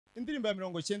indirimbo ya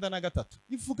 93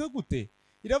 ivuga gute?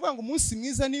 Iravuga ngo umunsi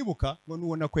mwiza nibuka ngo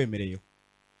nuwona kwemereyeho.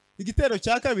 Igitero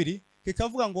cya kabiri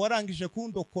kikavuga ngo warangije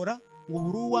kundokora ngo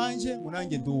buri uwanje ngo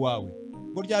nanjye ndi uwawe,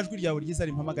 ngo ryajwi ryawe ryiza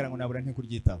rimpamagara ngo nabura nte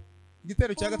kuryitaho.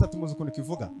 Igitero cya gatatu muzi ukuntu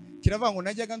kivuga, kiravuga ngo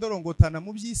najyaga ndorongotana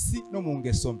mu by'isi no mu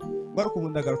ngeso mbi, baruko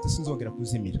ubundagaruta sinzongera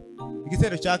kuzimira.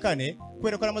 Igitero cya kane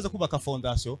kubera ko aramaze kubaka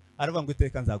fondation aravuga ngo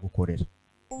iteka nzagukorera.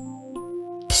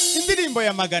 Indirimbo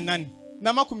ya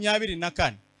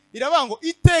 424 iravuga ngo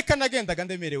iteka nagendaga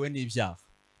ndemerewe n'ibyaha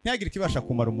ntihagire kibasha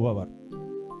kumara umubabaro.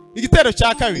 Igitero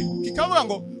cya kabiri kikavuga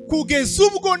ngo kugeza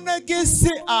ubwo nageze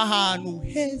ahantu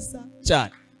heza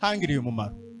cyane hangiriye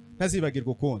umumaro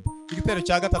ntazibagirwa ukundi. Igitero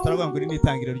cya gatatu aravuga ngo iri ni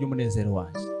itangiriro ry'umunezero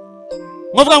wanjye.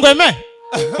 Muvuga ngo amen,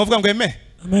 muvuga ngo amen,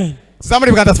 amen.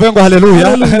 Zamuri bwanda tuvuge ngo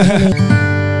haleluya.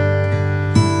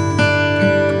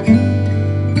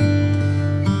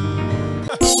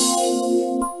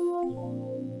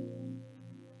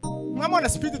 Mwamona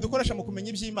speed dukoresha mu kumenya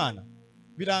iby'Imana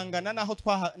birangana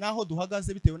naho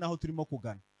duhagaze bitewe naho turimo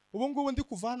kugana. Ubu ngubu ndi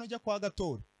kuva hano njya kwa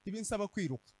Gatori ibinsaba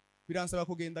kwiruka, biransaba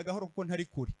kugenda gahoro kuko ntari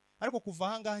kuri, ariko kuva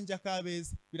ahangaha njya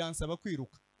Kabeza biransaba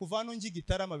kwiruka, kuva hano njya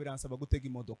Gitarama biransaba gutega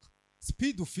imodoka.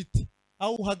 Speed ufite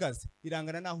aho uhagaze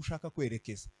irangana naho ushaka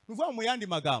kwerekeza. Nuvuga mu yandi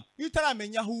magambo, iyo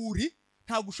utaramenya aho uri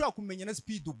ntabwo ushaka kumenya na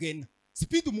speed ugena.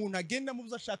 Speed umuntu agenda mu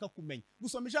byo ashaka kumenya.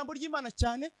 Gusoma ijambo ry'Imana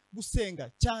cyane,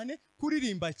 gusenga cyane,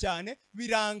 kuririmba cyane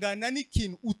birangana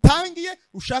n'ikintu utangiye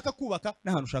ushaka kubaka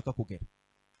n'ahantu ushaka kugera.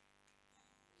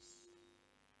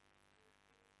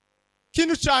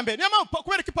 Kintu cyambe niyo mpamvu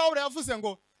kubera ko Paulo yaravuze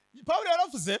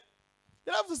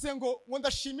ngo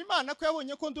ndashima Imana ko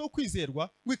yabonye ko ndi ukwizerwa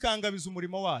ngo ikangabiza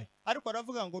umurimo wayo, ariko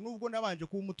aravuga ngo nubwo nabanje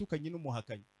kuba umutukanyi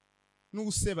n'umuhakanyi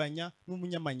n'usebanya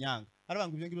n'umunyamanyanga,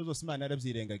 aravuga ibyo ngibyo byose Imana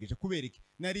yarabyirengagije. Kubera iki?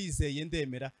 Narizeye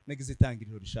ndemera nagize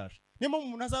itangiriro rishaje. Niyo mpamvu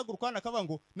umuntu azagurukana akavuga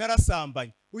ngo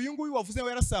narasambanye. Uyu nguyu wavuze we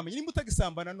yarasambanye, nimba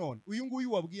utagisambana none uyu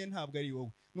nguyu wabwiye ntabwo ari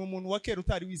wowe, ni umuntu wa kera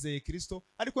utari wizeye Kristo,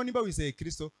 ariko niba wizeye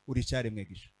Kristo uri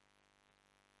cyaremwegisha.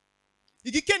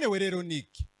 Igikenewe rero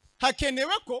niki?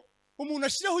 Hakenewe ko umuntu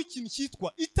ashiraho ikintu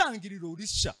cyitwa itangiriro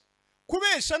risha.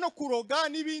 Kubesha no kuroga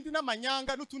n'ibindi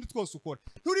n'amanyanga n'utundi twose ukora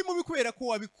nturi mu bikwera ko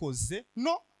wabikoze,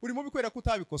 no uri mu bikwera ko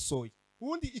utabikosoye.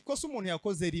 Ubundi ikosa umuntu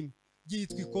yakoze rimwe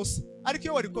ryitwa ikosa, ariko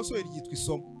iyo warikosoye ryitwa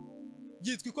isomo,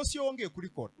 ryitwa ikosa iyo wongeye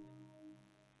kurikora.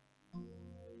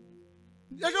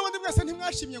 Ejo bundi mwese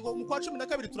ntimwashimye ngo mu kwa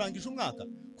 12 turangije umwaka.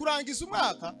 Kurangiza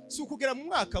umwaka si ukugera mu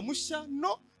mwaka mushya,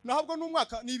 no nahabwo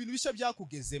n'umwaka ni ibintu bishya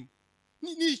byakugezemo.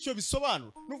 Nicyo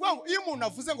bisobanura. Nuvuga ngo iyo umuntu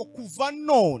avuze ngo kuva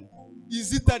none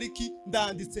izi tariki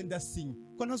ndanditse ndasinye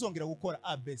ko ntazongera gukora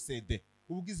ABCD,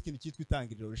 ubugize ikintu cyitwa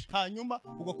itangiriro risha, hanyuma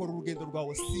ugakora urugendo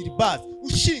rwawe siribase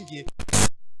ushingiye.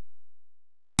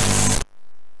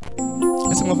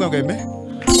 Ese mwavuga ngo eme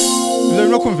ibyo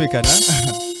birimo kumvikana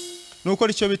nuko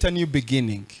icyo bita new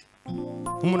beginning.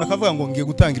 Umuntu akavuga ngo ngiye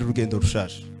gutangira urugendo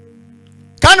rushaje,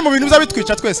 kandi mu bintu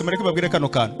bizabitwica twese mureke babwire kano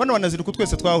kantu. Bano banazira ko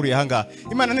twese twahuriye ahangaha.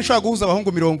 Imana ntishobora guhuza abahungu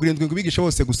 70 ngo bigishe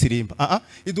bose gusirimba.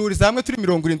 Iduhuriza hamwe turi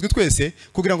 70 twese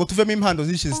kugira ngo tuvemo impando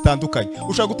z'iki zitandukanye.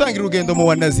 Ushaka gutangira urugendo mu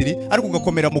wanaziri ariko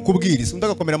ugakomera mu kubwiriza, undi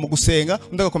agakomera mu gusenga,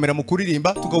 undi agakomera mu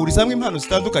kuririmba, tugahuriza hamwe impando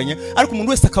zitandukanye, ariko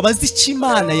umuntu wese akabaza icyo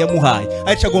Imana yamuhaye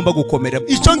arico agomba gukomera.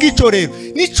 Ico ngico rero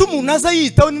nico umuntu aza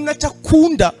yitaho, ni nacyo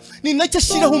akunda, ni nacyo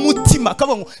ashiraho umutima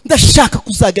akavuga ngo ndashaka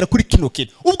kuzagera kuri kino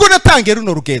kintu. Ubwo natangiye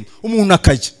runo rugendo umuntu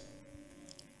akajya.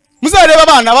 Muzareba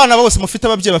abana bose mufite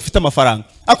ababyeyi bafite amafaranga,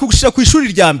 akugushira ku ishuri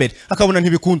rya mbere akabona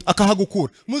ntibikunda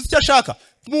akahagukura. Muzi icyo ashaka?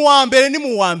 Mu wa mbere ni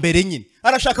mu wa mbere nyine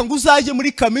arashaka ngo uzaje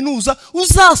muri kaminuza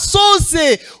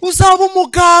uzasoze uzaba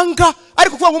umuganga,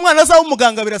 ariko kuva umwana azaba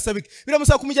umuganga birasabika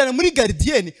biramusaba kumujyana muri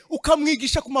gardienne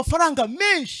ukamwigisha ku mafaranga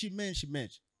menshi.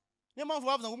 Niyo mpamvu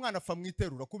bavuga ngo umwana apfa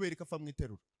mwiterura. Kubera ko apfa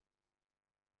mwiterura.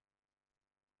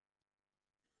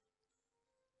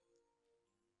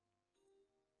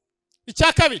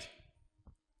 Icya kabiri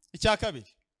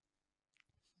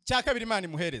Imana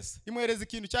imuhereza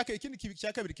ikintu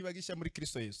cya kabiri kiba gishya muri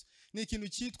Kristo Yesu. Ni ikintu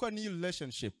cyitwa new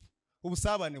relationship,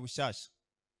 ubusabane bushyashya.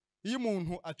 Iyo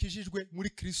umuntu akijijwe muri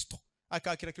Kristo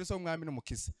akakira Kristo umwami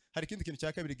n'umukiza, hari ikindi kintu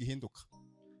cya kabiri gihinduka.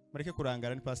 Mureke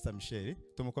kurangara ni Pastor Michel,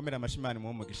 tumukomera amashimani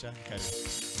mu mugisha kare.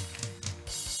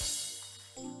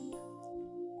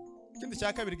 Ikindi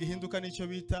cya kabiri gihinduka nicyo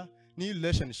bita new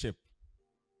relationship.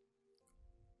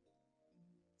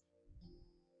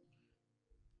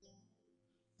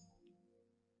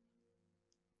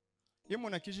 Iyo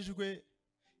umuntu akijijwe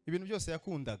ibintu byose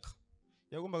yakundaga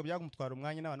yagombaga byagumutwara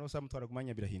umwanya, n'abantu bose bamutwara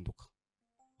umwanya birahinduka.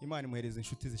 Imana imuhereza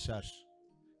inshuti zishasha,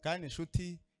 kandi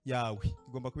inshuti yawe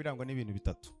igomba kubirangwa n'ibintu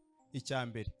bitatu. Icya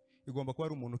mbere igomba kuba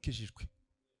ari umuntu ukijijwe.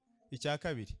 Icya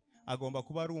kabiri agomba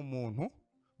kuba ari umuntu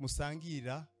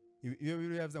musangira iyo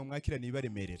biro yavuze ngo mwakirane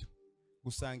ibaremerera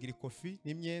gusangira ikofi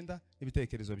n'imyenda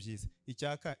n'ibitekerezo byiza.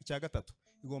 Icya gatatu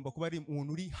igomba kuba ari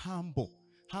umuntu uri humble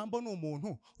ni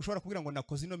umuntu ushobora kubwira ngo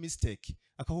nakoze ino mistake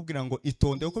akakubwira ngo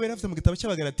itonde kuko beravuze mu gitabo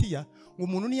cy'Abagalatiya ngo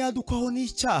umuntu niyadukwaho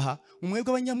n'icyaha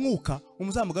umwebwe abanyamwuka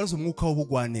umuzamugaruza umwuka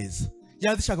w'ubugwaneza.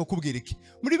 Yadishaka kubwira iki?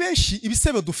 Muri benshi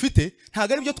ibisebe dufite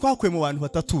ntago ari byo twakuye mu bantu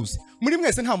batatuzi. Muri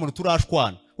mwese nta muntu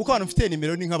turashwana kuko abantu mfite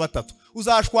nimero ni nka batatu.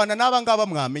 Uzashwana n'aba ngaba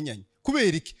mwamenyanye.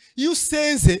 Kubera iki? Iyo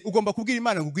usenze ugomba kubwira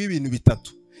Imana ngo ibintu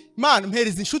bitatu. Imana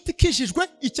mpereza inshuti kishijwe.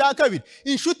 Icya kabiri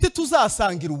inshuti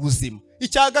tuzasangira ubuzima.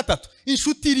 Icya gatatu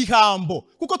inshuti iri hambo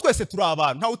kuko twese turi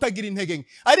abantu nta utagira intege nke,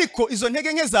 ariko izo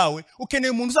ntege nke zawe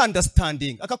ukeneye umuntu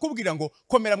uzandastanding akakubwira ngo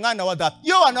komera mwana wa data.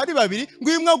 Iyo abantu ari babiri ngo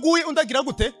imwe aguye undagira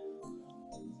gute?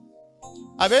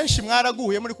 Abenshi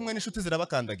mwaraguye muri kumwe n'inshuti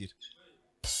zirabakandagira.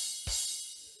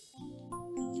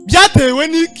 Byatewe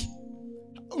niki?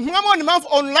 Mwamoni mpamvu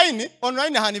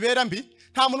online hani bera mbi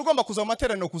nta muntu ugomba kuza mu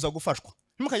materaniro kuza gufashwa.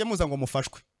 Ntimukajya muza ngo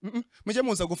mufashwe. Mujye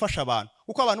muza gufasha abantu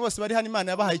kuko abantu bose bari hano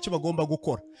Imana yabahaye icyo bagomba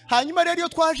gukora. Hanyuma rero iyo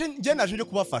twaje nje naje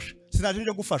kubafasha, sinaje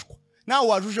gufashwa. Nawe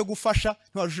wajuje gufasha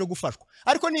ntiwajuje gufashwa.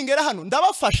 Ariko ningera hano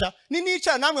ndabafasha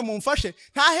nicara namwe mumfashe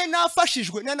ntahe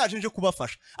nafashijwe naje nje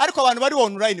kubafasha. Ariko abantu bari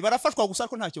online barafashwa gusa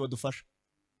ariko ntacyo badufasha.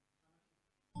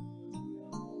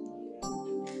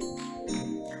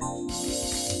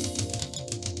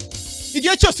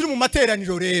 Igihe cyose uri mu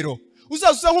materaniro rero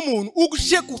uzazuza nk'umuntu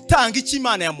uje gutanga icyo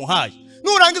Imana yamuhaye.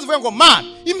 Nurangiza uvuga ngo Mana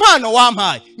impano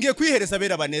wampaye ngiye kwihereza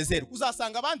bera banezerwa.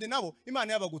 Uzasanga abandi nabo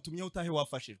Imana yabagutumye utahe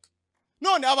wafashirwe.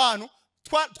 None abantu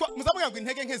muzamubwira ngo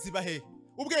intege nke zibahe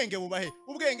ubwenge bubahe.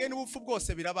 Ubwenge n'ubupfu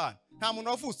bwose birabana. Nta muntu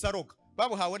wavutse aroga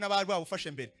babuhawe n'abari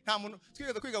babufashe mbere. Nta muntu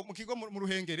twigeze kwiga mu kigo mu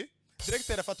Ruhengeri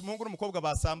directeur afata umuhungu n'umukobwa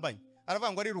basambanye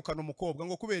aravuga ngo arirukana umukobwa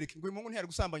ngo kubera iki ngo uyu muhungu ntiyari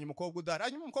gusambanya umukobwa udahari.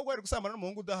 Hanyuma umukobwa yari gusambana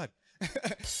n'umuhungu udahari.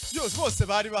 Byose bose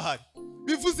bari bahari.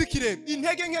 Bivuze iki rero?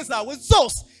 Intege nke zawe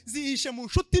zose zihishe mu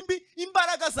nshuti mbi,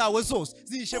 imbaraga zawe zose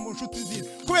zihishe mu nshuti nziza.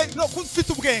 Kubera no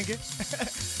kufite ubwenge.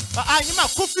 Hanyuma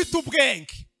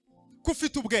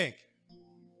kufite ubwenge.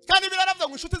 Kandi biraravuga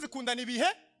ngo inshuti zikundana ibihe.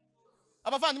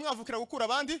 Abavandimwe bavukira gukura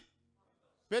abandi.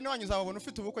 Bene wanyu uzababona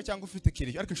ufite ubukwe cyangwa ufite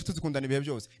kiriyo ariko inshuti zikundana ibihe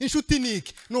byose. Inshuti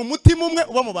niki? Ni umutima umwe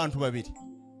uba mu bantu babiri.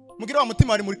 Mugira wa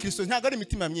mutima ari muri Kristo ntago ari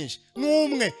imitima myinshi.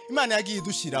 Numwe Imana yagiye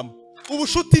idushiramo.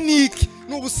 Ubushuti niki?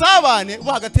 Ni ubusabane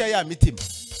uba hagati ya mitima.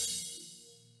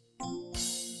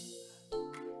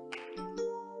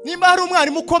 Nimba hari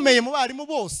umwarimu ukomeye mu barimu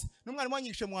bose, n'umwarimu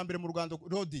wanyigishe mu wambere mu Rwanda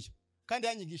Rodiyo. Kandi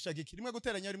yanyigishaga iki? Rimwe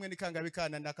guteranya rimwe nikanga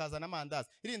bikana nakaza n'amandazi.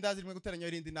 Irindazi rimwe guteranya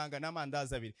irindi nanga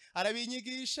n'amandazi abiri.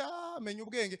 Arabinyigisha menya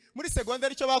ubwenge. Muri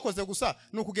secondary cyo bakoze gusa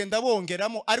nukugenda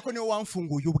bongeramo ariko niwe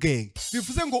wamfunguye ubwenge.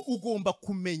 Bivuze ngo ugomba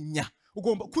kumenya.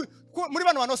 Muri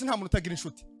bano bantu bose nta muntu utagira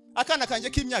inshuti. Akana kanje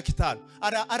k'imyaka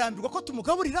 5 arambirwa ko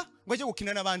tumugaburira ngo ajye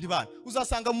gukina n'abandi bana.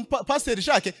 Uzasanga Pastor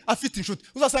Jacques afite inshuti.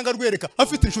 Uzasanga Rwereka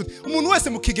afite inshuti. Umuntu wese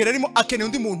mu kigera arimo akeneye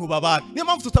undi muntu babana. Niyo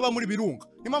mpamvu tutaba muri birunga.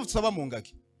 Niyo mpamvu tutaba mu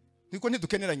ngagi. Niko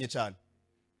ntidukeneranye cyane.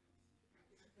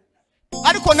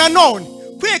 Ariko nanone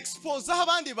kwi-expose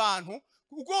abandi bantu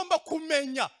ugomba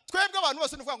kumenya. Twebwe abantu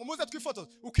bose nuvuga ngo muze twifotoze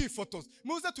ukifotoza.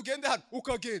 Muze tugende hano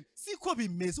ukagenda. Siko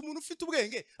bimeze. Umuntu ufite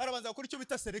ubwenge arabanza gukora icyo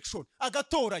bita selection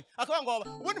agatoranya. Akavuga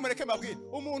ngo ubundi mureke mbabwire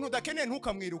umuntu udakeneye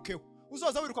ntukamwirukeho.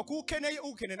 Uzoza wiruka ku ukeneye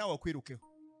ukeneye nawe wakwirukeho.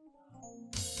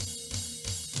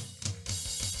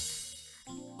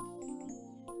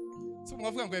 So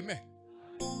mwavuga ngo eme.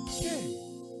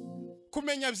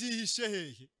 Kumenya byihishe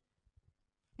hehe?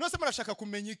 Nose murashaka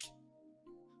kumenya iki?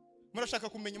 Murashaka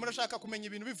kumenya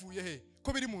ibintu bivuye hehe?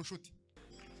 Ko biri mu nshuti.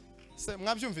 Se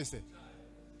mwabyumvise?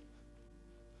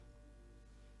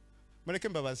 Mureke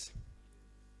mbabazi.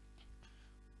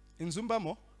 Inzu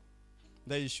mbamo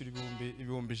ndayishyura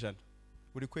ibihumbi 100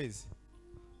 buri kwezi.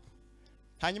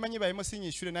 Hanyuma nyibayemo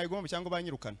sinyishyure nayo gomba cyangwa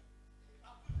banyirukana.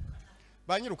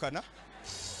 Banyirukana?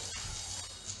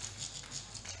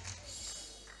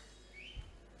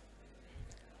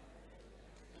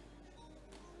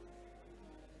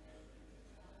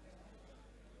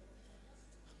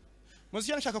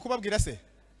 Muziki nshaka kubabwira se.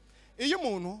 Iyo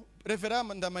umuntu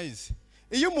Reverend Ndamayizi,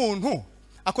 iyo umuntu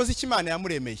akoze ikimana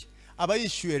yamuremeye, aba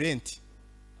yishyuye rent.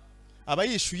 Aba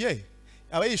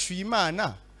yishyuye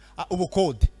Imana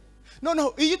ubukode.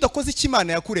 Noneho iyo udakoze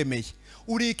ikimana yakuremeye,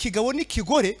 uri ikigabo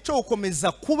n'ikigore cyo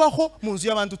gukomeza kubaho mu nzu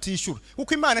y'abandi utishyura.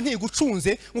 Kuko Imana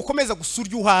ntigucunze ngukomeza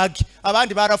gusurya uhage.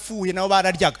 Abandi barapfuye nabo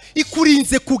bararyaga.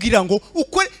 Ikurinze kugira ngo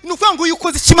ukore nuvuga ngo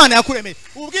ukoze ikimana yakuremeye.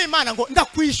 Ubwiye Imana ngo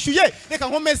ndakwishyuye reka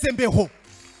nkomeze mbeho.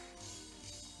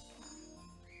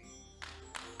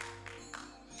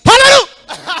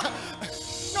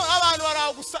 No abantu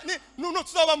baragusa no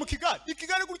tuzaba mu Kigali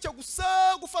Ikigali gutya gusa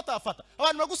gufata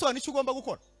abantu bagusobanura icyo ugomba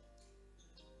gukora.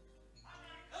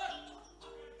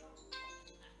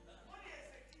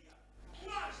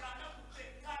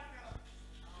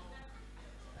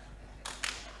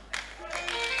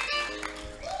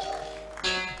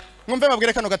 Mwumve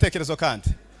babwire kano gatekerezo kandi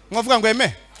mwavuga ngo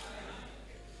eme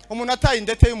umuntu ataye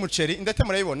indete y'umuceri, indete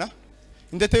murayibona,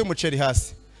 indete y'umuceri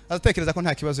hasi azatekereza ko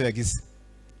nta kibazo yagize.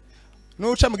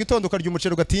 Nuca mu gitondo ukarya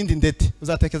umuceri ugatinda indete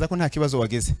uzatekereza ko nta kibazo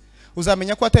wagize.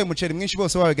 Uzamenya ko ataye umuceri mwinshi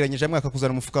bose wawegeranyije mwaka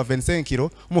kuzana umufuka wa 25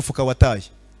 kilo umufuka wataye.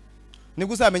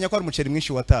 Nibwo uzamenya ko ari umuceri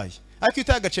mwinshi wataye. Ariko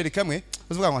itaye agaceri kamwe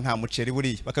uvuga ngo nta muceri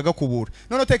buriya bakagakubura.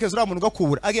 None tekereza ura muntu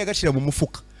ugakubura agiye agashira mu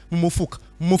mufuka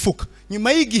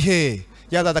nyuma y'igihe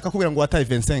yazaza akakubwira ngo wataye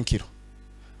 25 kilo.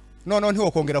 None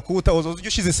ntiwokongera kuwuta uzoza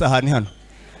ushize isahani hano.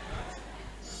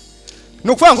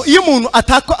 Nukuvuga ngo iyo umuntu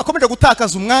akomeje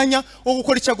gutakaza umwanya wo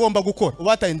gukora icyo agomba gukora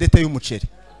ubataye indete y'umuceri.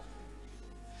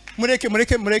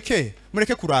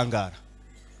 Mureke kurangara.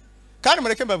 Kandi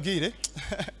mureke mbabwire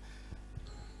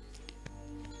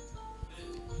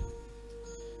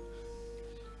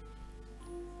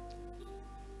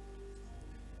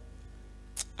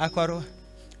akwaro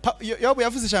yobu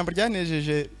yavuze ijambo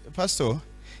ryanejeje pastor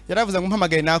yaravuze ngo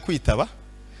mpamagaye nakwitaba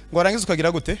ngo warangiza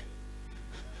ukagira gute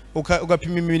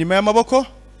ugapima imirimo y'amaboko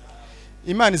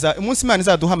umunsi Imana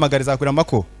izaduhamagara izakwira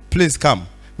amako please come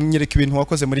nyereka ibintu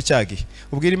wakoze muri cyagi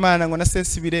ubwira Imana ngo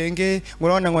nasese ibirenge ngo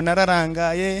urabona ngo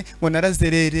nararangaye ngo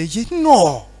narazerereye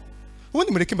no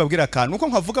ubundi mureke mbabwira akantu uko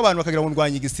nkavuga abantu bakagira ngo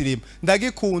ndwanye igisirimu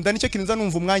ndagikunda nicyo kintu nza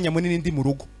numva umwanya munini ndi mu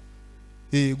rugo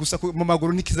gusa mu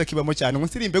maguru ntikiza kibamo cyane ngo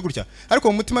nsirimbe gutya ariko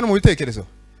mu mutima no mu bitekerezo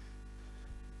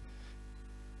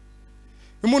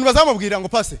umuntu bazamubwira ngo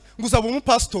pase ngo uzaba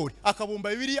umupastori akabumba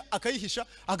Bibiliya akayihisha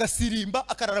agasirimba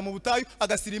akarara mu butayu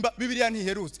agasirimba Bibiliya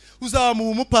ntiherutse uzaba mu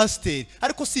umupasiteri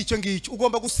ariko si icyo ngicyo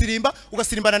ugomba gusirimba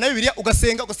ugasirimbana na Bibiliya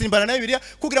ugasenga ugasirimbana na Bibiliya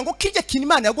kugira ngo kirya kintu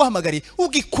Imana yaguhamagariye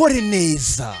ugikore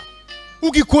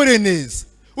neza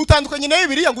utandukanye na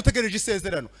Bibiliya ngo utegereje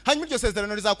isezerano hanyuma iryo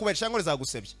sezerano rizakubera cyangwa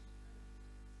rizagusebya.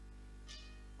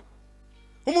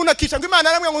 Umuntu akica ngo Imana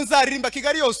aramwe ngo nzaririmba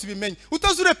Kigali yose ibimenye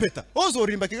utazurepeta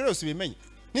ozoririmba Kigali yose ibimenye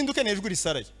ninduke nejwe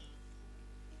risaraye.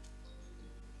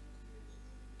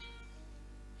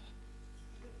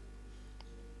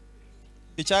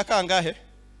 Icya kangahe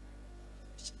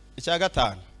icya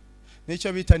gatanu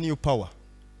nicyo bita new power.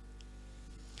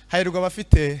 Hahirwa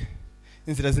bafite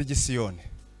inzira z'igisiyone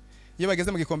iyo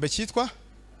bageze mu gikombe cyitwa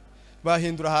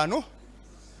bahindura ahantu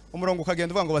umurongo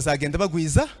ukagenda uvuga ngo bazagenda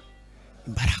bagwiza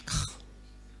imbaraga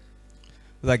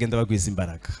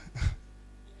imbaraga.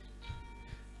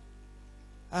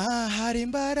 Hari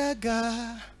imbaraga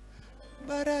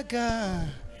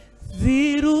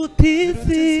ziruta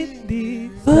izindi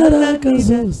mbaraga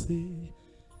zose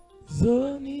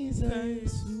zoni za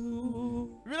Yesu.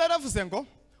 Biraravuze ngo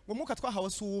umwuka twahawe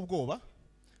si uw'ubwoba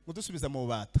ngo dusubiza mu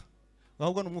bubata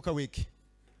ahubwo n'umwuka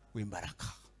w'imbaraga.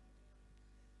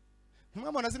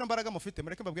 Ntimwabona zino mbaraga mufite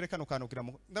mureke mbabwire kano kantu kugira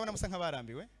ngo ndabona musa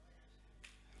nk'abarambiwe.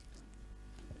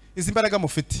 Izi mbaraga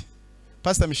mufite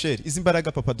Pastor Michel izi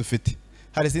mbaraga papa dufite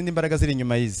hari izindi mbaraga ziri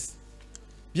inyuma y'izi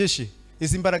byinshi.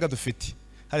 Izi mbaraga dufite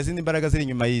hari izindi mbaraga ziri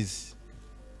inyuma y'izi.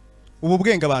 Ubu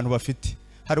bwenge abantu bafite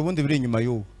hari ubundi biri inyuma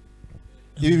y'ubu.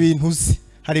 Ibi bintu uzi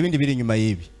hari ibindi biri inyuma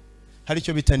y'ibi. Hari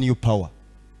icyo bita new power.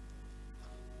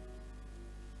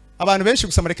 Abantu benshi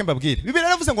gusa mureke mbabwire Bibiliya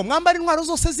yaravuze ngo mwambare intwaro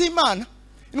zose z'Imana.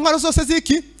 Intwaro zose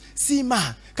ziki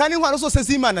z'Imana kandi intwaro zose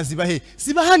z'Imana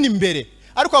ziba hano imbere.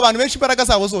 Ariko abantu benshi imbaraga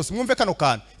zabo zose mwumve kano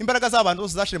kantu imbaraga z'abantu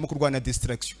bose zashire mu kurwana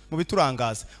distraction mu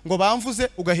biturangaza ngo bamvuze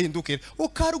ugahindukira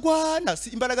ukarwana.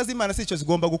 Imbaraga z'Imana si icyo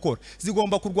zigomba gukora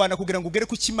zigomba kurwana kugira ngo ugere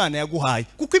ku cy'Imana yaguhaye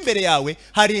kuko imbere yawe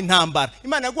hari intambara.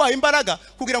 Imana yaguhaye imbaraga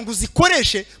kugira ngo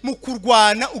uzikoreshe mu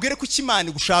kurwana ugere ku cy'Imana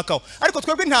igushakaho. Ariko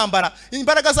twebwe intambara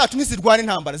imbaraga zacu ntizirwana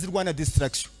intambara zirwana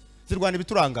distraction zirwana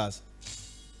ibiturangaza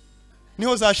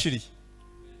niho zashiriye.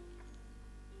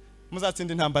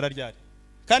 Muzatsinda intambara ryari?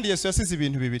 Kandi Yesu yasize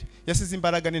ibintu bibiri yasize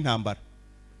imbaraga n'intambara.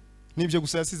 Nibyo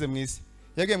gusa yasize mu isi.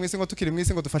 Yagiye mu isi ngo tukiri mu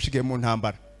isi ngo dufashe igihe mu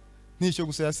ntambara. Nicyo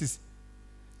gusa yasize.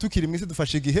 Tukiri mu isi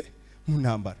dufashe igihe mu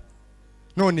ntambara.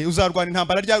 None uzarwana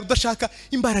intambara ryari udashaka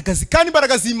imbaraga kandi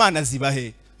imbaraga z'Imana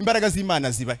zibahe. Imbaraga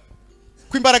z'Imana zibahe.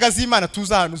 Ku imbaraga z'Imana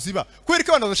tuza hano ziba. Kubera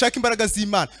ko abantu bashaka imbaraga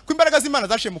z'Imana. Ku imbaraga z'Imana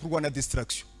zashiye mu kurwana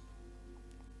distraction.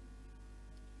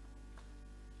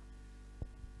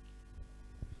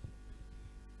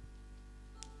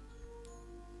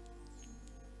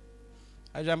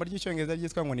 Ijambo ry'icyongereza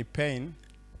ryitwa ngo ni pain.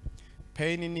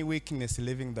 Pain ni weakness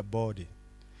leaving the body.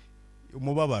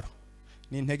 Umubabaro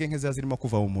ni intege nke zirimo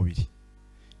kuva mu mubiri.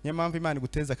 Niyo mpamvu Imana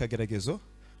iguteza akageragezo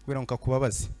kugira ngo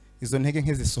kakubabaze izo ntege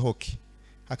nke zisohoke,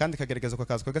 akandi kagerageza ko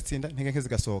kaza kagatsinda, intege nke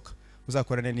zigasohoka,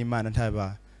 uzakorane n'Imana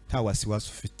nta wasiwasi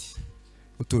ufite,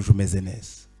 utuje umeze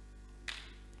neza.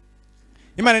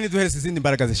 Imana niduhereza izindi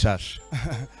mbaraga zishasha.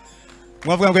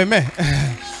 Mwavuga ngo eme?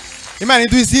 Imana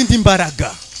niduha izindi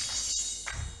mbaraga.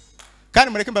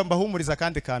 Kandi mureke mbahumuriza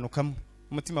kandi kantu kamwe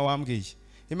umutima wambwiye,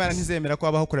 Imana ntizemera ko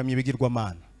habaho kuramya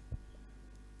ibigirwamana.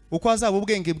 Uko hazaba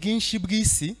ubwenge bwinshi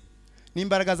bw'isi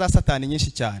n'imbaraga za Satani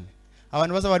nyinshi cyane,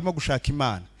 abantu bazaba barimo gushaka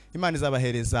Imana, Imana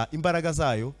izabahereza imbaraga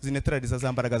zayo zinetraliza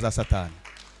za mbaraga za Satani.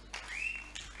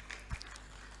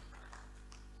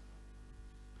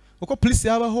 Uko polisi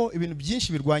yabaho ibintu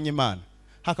byinshi birwanya Imana,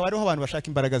 hakaba hariho abantu bashaka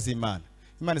imbaraga z'Imana,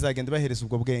 Imana izagenda ibahereza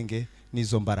ubwo bwenge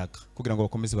n'izo mbaraga kugira ngo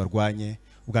bakomeze barwanye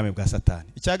ubwami bwa Satani.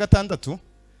 Icya gatandatu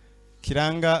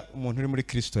kiranga umuntu uri muri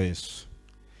Kristo Yesu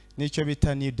nicyo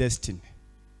bita new destiny,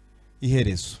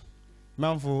 iherezo.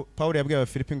 Impamvu Paulo yabwiye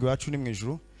Abafilipi ngo iwacu ni mu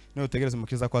ijuru niho utegereza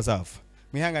umukiza ko azava.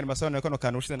 Mwihangane basobanura ko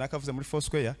kantu ushize nakavuze muri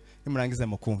Foursquare nimurangize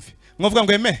mu kumvi. Mwavuga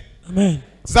ngo amen? Amen.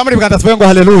 Zamuri bwanda tuvuge ngo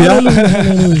haleluya.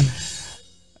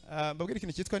 Babwira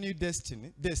ikintu cyitwa new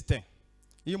destiny, destin.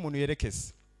 Iyo umuntu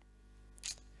yerekeza.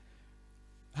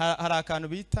 Hari akantu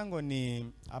bita ngo ni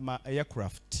ama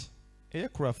aircraft.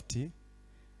 Aircraft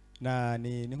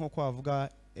ni nko kwavuga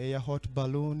air hot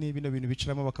balloon, bino bintu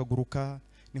bicaramo bakaguruka,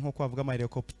 ni nko kwavuga ama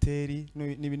helicopteri,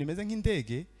 ni ibintu bimeze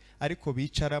nk'indege ariko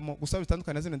bicaramo. Gusa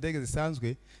bitandukanye na zino ndege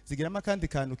zisanzwe, zigiramo akandi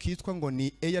kantu kitwa ngo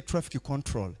ni air traffic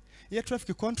control. Air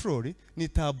traffic control ni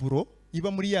taburo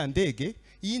iba muri ya ndege,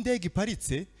 iyi ndege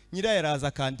iparitse nyirayo araza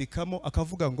akandikamo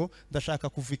akavuga ngo ndashaka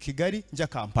kuva i Kigali njya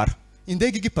Kampala.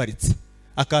 Indege igiparitse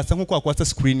akatsa nko kwatsa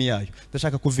screen yayo,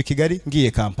 ndashaka kuva i Kigali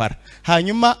ngiye Kampala.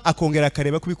 Hanyuma akongera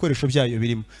akareba ku bikoresho byayo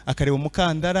birimo, akareba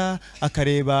umukandara,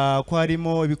 akareba ko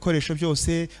harimo ibikoresho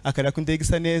byose, akareba ko indege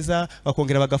isa neza,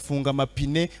 bakongera bagafunga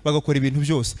amapine, bagakora ibintu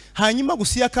byose. Hanyuma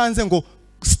gusiya kanze ngo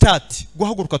start,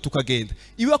 guhaguruka tukagenda.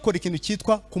 Iwe akora ikintu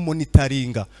cyitwa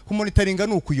kumonitoringa. Kumonitoringa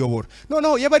ni ukuyobora.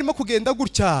 Noneho yaba arimo kugenda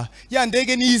gutya, ya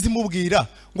ndege niyizi mubwira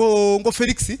ngo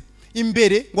Felix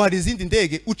imbere ngo hari izindi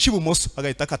ndege uci ibumoso,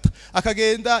 agahita akata.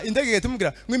 Akagenda indege igahita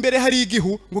imubwira ngo imbere hari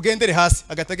igihu ngo ugendere hasi,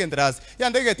 agahita agendera hasi. Ya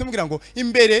ndege igahita imubwira ngo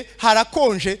imbere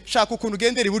harakonje, shaka ukuntu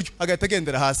ugendera iburyo, agahita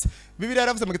agendera hasi. Bibiliya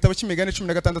yaravuze mu gitabo cy'Imigani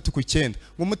 16:9 ngo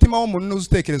umutima w'umuntu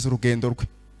nuzutekereza urugendo rwe,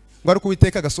 ngo ari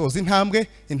kuwiteka agasoza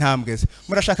intambwe ze.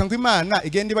 Murashaka ngo Imana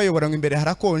igende ibayobora ngo imbere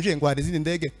harakonje ngo hari izindi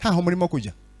ndege ntaho murimo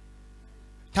kujya,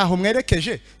 ntaho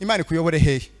mwerekeje, Imana ikuyobore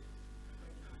hehe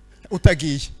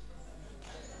utagiye?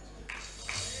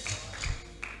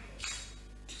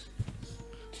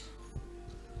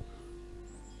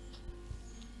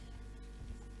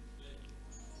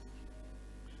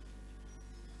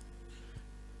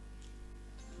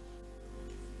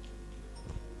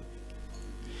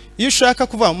 Iyo ushaka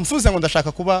kuva mvuze ngo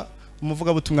ndashaka kuba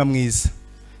umuvuga butumwa mwiza,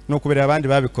 no kubera abandi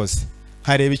babikoze,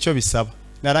 nkareba icyo bisaba,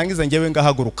 narangiza ngewe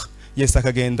ngahaguruka, Yesu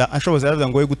akagenda anshoboza, yaravuga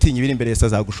ngo we gutinya ibiri imbere Yesu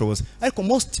azagushoboza.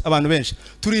 Ariko abantu benshi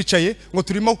turicaye ngo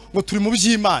turi mu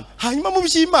by'Imana, hanyuma mu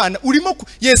by'Imana urimo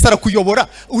Yesu arakuyobora,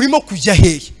 urimo kujya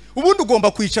hehe? Ubundi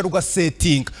ugomba kwicara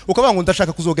ugasetinga, ukavuga ngo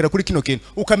ndashaka kuzogera kuri kino kintu,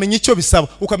 ukamenya icyo bisaba,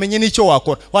 ukamenya n'icyo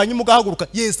wakora, hanyuma ugahaguruka,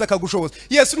 Yesu akagushoboza.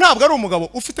 Yesu ntabwo ari umugabo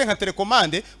ufite nka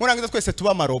telekomande ngo nangiza twese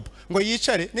tuba amarobo ngo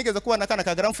yicare. Nigeze kubana akana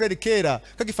ka Grand Frère kera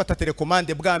kagifata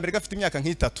telekomande bwa mbere gafite imyaka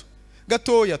nk'itatu,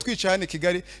 gatoya, twicaye hano i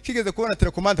Kigali, kigeze kubona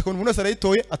telekomande ko umuntu wese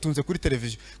arayitoye atunze kuri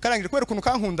televiziyo. Karangira kubera ukuntu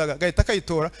kankundaga, gahita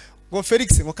kayitora ngo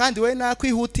Felix ngo kandi we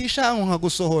nakwihutisha nko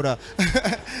nkagusohora.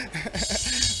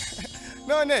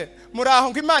 None muraho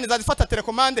ngo Imana izazifata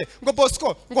telekomande ngo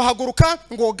Bosco ngo haguruka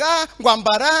ngo ga ngo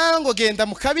ambara ngo genda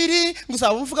mu kabiri ngo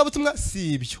uzaba umuvuga butumwa.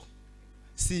 Si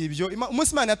ibyo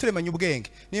umunsi Imana yaturemanye ubwenge,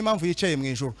 niyo mpamvu yicaye mu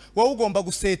ijuru. Wowe ugomba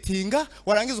gusetinga,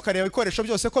 warangiza ukareba ibikoresho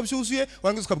byose ko byuzuye,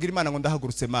 warangiza ukabwira Imana ngo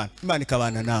ndahagurutse Imana, Imana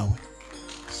ikabana nawe.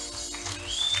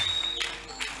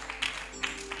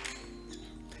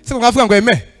 Siko mwavuga ngo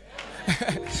eme?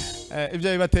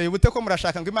 Ibyo bibateye ubute ko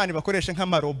murashaka ngo Imana ibakoreshe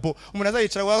nk'amarobo, umuntu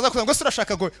azayicara wazakuza ngo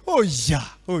surashaka ngo oya.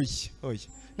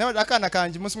 Nawe akana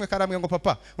kanje umunsi umwe karambwe ngo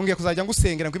papa ungiye kuzajya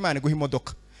ngusengera ngo Imana iguhe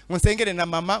imodoka, ngo nsengere na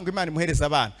mama ngo Imana imuhereze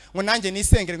abana, ngo nanjye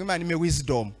nisengere ngo Imana ime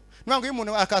wisdom. Nwango iyo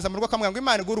umuntu akaza mu rugo akamubwira ngo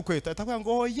Imana iguhe urukweto, atavuga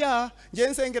ngo oya ngiye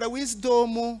nsengera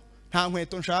wisdom, nta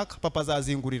nkweto nshaka, papa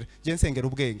azazingurira, ngiye nsengera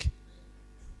ubwenge.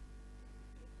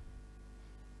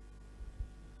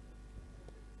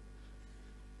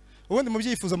 Ubundi mu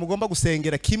byifuzo mugomba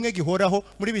gusengera kimwe gihoraho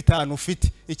muri bitanu ufite,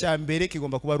 icya mbere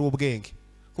kigomba kuba ari ubwenge,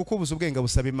 kuko ubuze ubwenge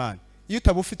busaba Imana. Iyo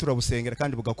utabufite urabusengera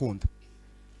kandi bugakunda.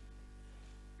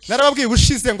 Narababwiye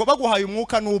ubushize ngo baguhaye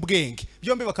umwuka n'ubwenge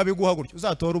byombi bakabiguha gutyo,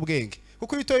 uzatora ubwenge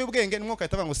kuko iyo utoye ubwenge umwuka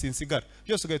ahita avuga ngo sinsigara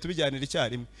byose ugahita ubijyanira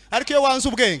icyarimwe ariko iyo wanze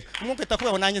ubwenge umwuka ahita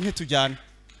kuvuga ngo nanjye ntitujyana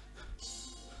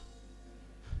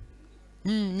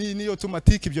ni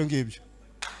automatique ibyo ngibyo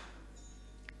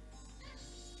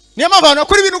niyo mpamvu abantu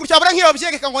bakora ibintu gutya bara nk'iyo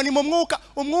babyegeka ngo ni mu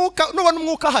umwuka nubona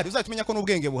umwuka ahari uzatumenya ko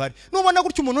n'ubwenge buhari nubona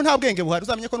gutya umuntu nta bwenge buhari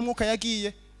uzamenye ko n'umwuka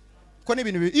yagiye ko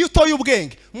n'ibintu iyo utoye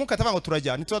ubwenge umwuka atavuga ngo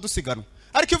turajyana ntituba dusiganwa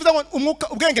ariko iyo uvuze ngo umwuka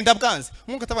ubwenge ndabwanze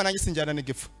umwuka atavuga nanjye sinjyana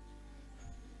n'igifu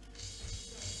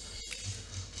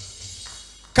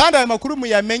kandi ayo makuru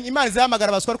muyamenye Imana izahamagara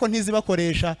abaswa ariko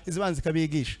ntizibakoresha izibanza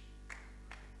ikabigisha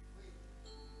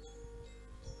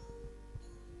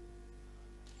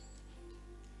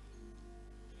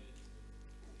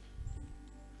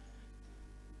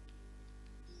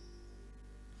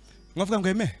mwavuga ngo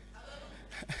eme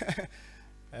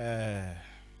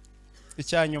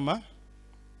icyanyuma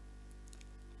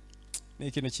ni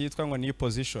ikintu cyitwa ngo ni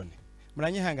position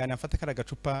muranyihangana mfata kara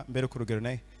gacupa mbere ku rugero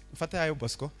naye mfata yayo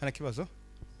Bosco hana kibazo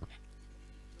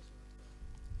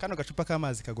kano gacupa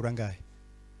k'amazi kagura ngahe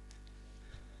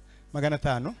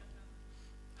 500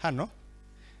 hano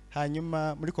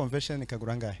hanyuma muri convention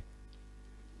kagura ngahe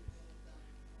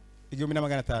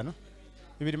 1500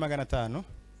 2500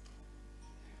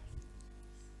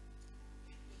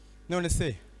 none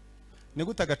se ni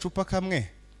gute agacupa kamwe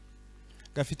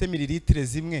gafite mililitire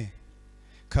zimwe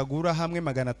kagura hamwe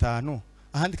 500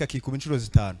 ahandi kakikuba inshuro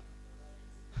 5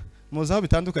 muzaho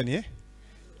bitandukaniye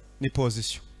ni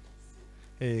position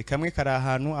kamwe kari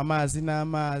ahantu amazi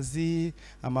n'amazi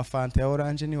amafanta ya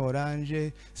orange ni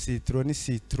orange citro ni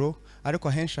citro ariko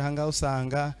ahenshi ahangaho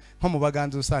usanga nko mu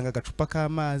baganza usanga agacupa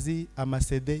k'amazi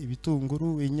amasede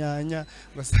ibitunguru inyanya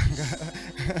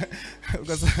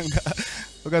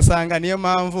ugasanga niyo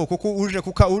mpamvu kuko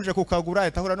uje kukagura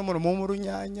itahura n'umuntu mu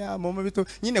runyanya mu bitu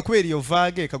nyine kubera iyo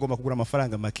vague kagomba kugura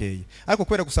amafaranga makeye ariko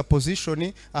kubera gusa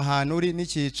position ahantu uri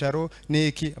n'ikicaro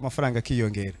neki amafaranga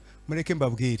kiyongera mureke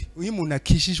mbabwire uyu muntu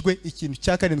akishijwe ikintu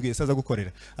cya karindwi yasaza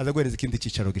gukorera aza guhereza ikindi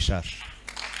cicaro gishasha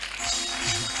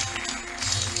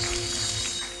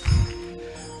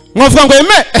mwavuga ngo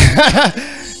eme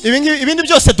ibindi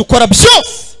byose dukora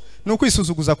byose no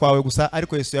kwisuzuguza kwawe gusa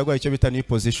ariko Yesu yaguhaye icyo bita ni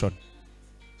position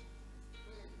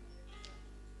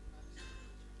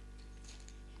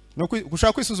no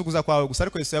gushaka kwisuzuguza kwawe gusa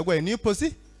ariko Yesu yaguhaye ni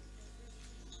position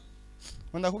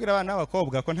wanda kugira abana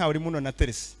b'abakobwa ko nta uri muno na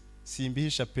teresi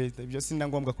simbihisha pe ibyo sinda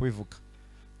ngombwa kubivuga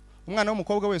umwana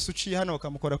w'umukobwa wese uciye hano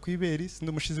bakamukora ku iberi sindi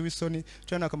umushizi w'isoni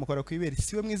cyane akamukora ku iberi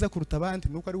siwe mwiza kuruta abandi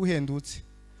nuko ari uhendutse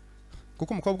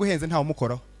kuko umukobwa uhenze ntawe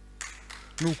umukoraho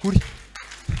nukuri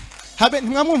habe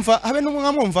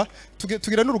ntimwamwumva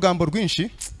tugira n'urugambo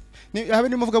rwinshi habe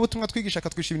nimuvuga butumwa twigisha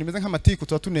akatwisha ibintu bimeze nk'amatiku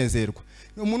tuba tunezerwa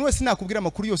umuntu wese nakubwira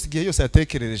amakuru yose igihe yose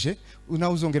yatekerereje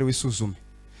nawe uzongere wisuzume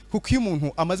kuko iyo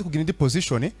umuntu amaze kugira indi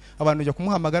position abantu bajya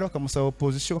kumuhamagara bakamusaba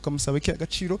position bakamusaba iki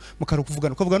agaciro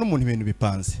mukarukuvugana ukavuga n'umuntu ibintu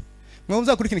bipanze mwe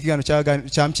muzakurikira ikiganiro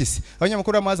cya M.I.C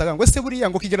abanyamakuru bamazaga ngo ese buriya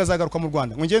ngo kigera zagaruka mu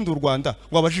Rwanda ngo ngende u Rwanda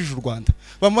ngo abajije u Rwanda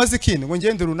bamaze ikindi ngo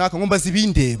ngende runaka ngo mbaze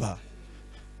ibindeba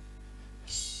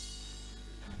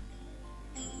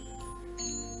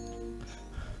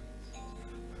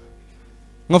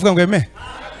mwavuga ngo eme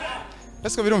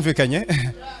ese birumvikanye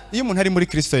iyo umuntu ari muri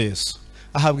Kristo Yesu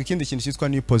ahabwa ikindi kintu cyitwa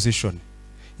new position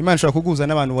Imana ishobora kuguza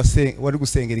n'abantu wari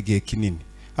gusengera igihe kinini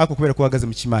ariko kubera ko uhagaze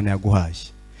mu cy'Imana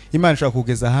yaguhaye Imana ishobora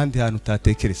kugeza ahandi hantu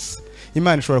utatekereza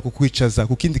Imana ishobora kukwicaza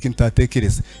ku kindi kintu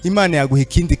utatekereza Imana yaguha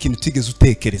ikindi kintu utigeze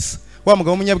utekereza wa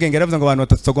mugabo w'umunyabwenge yaravuze ngo abantu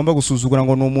batatu tagomba gusuzugura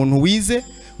ngo ni umuntu wize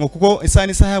ngo kuko isaha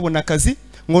n'isaha yabona akazi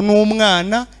ngo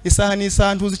n'umwana isaha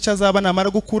n'isaha ntuzi icyo azaba namara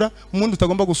gukura umuntu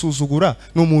utagomba gusuzugura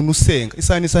ni umuntu usenga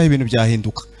isaha n'isaha ibintu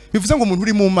byahinduka bivuze ngo umuntu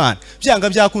uri mu Mana byanga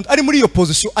byakunda ari muri iyo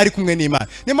position ari kumwe n'Imana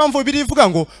niyo mpamvu birivuga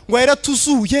ngo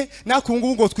yaratuzuye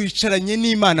nakungu ngo twicaranye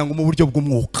n'Imana ngo mu buryo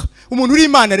bw'umwuka umuntu uri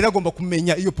Imana rero agomba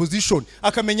kumenya iyo position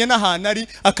akamenya n'ahantu ari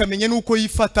akamenya nuko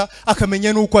yifata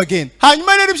akamenya nuko agenda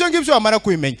hanyuma rero ibyo ngibyo amara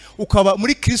kubimenya ukaba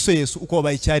muri Kristo Yesu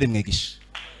ukaba icyaremwe gisha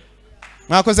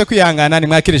mwakoze kwihangana ni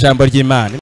mwakira ijambo ry'Imana.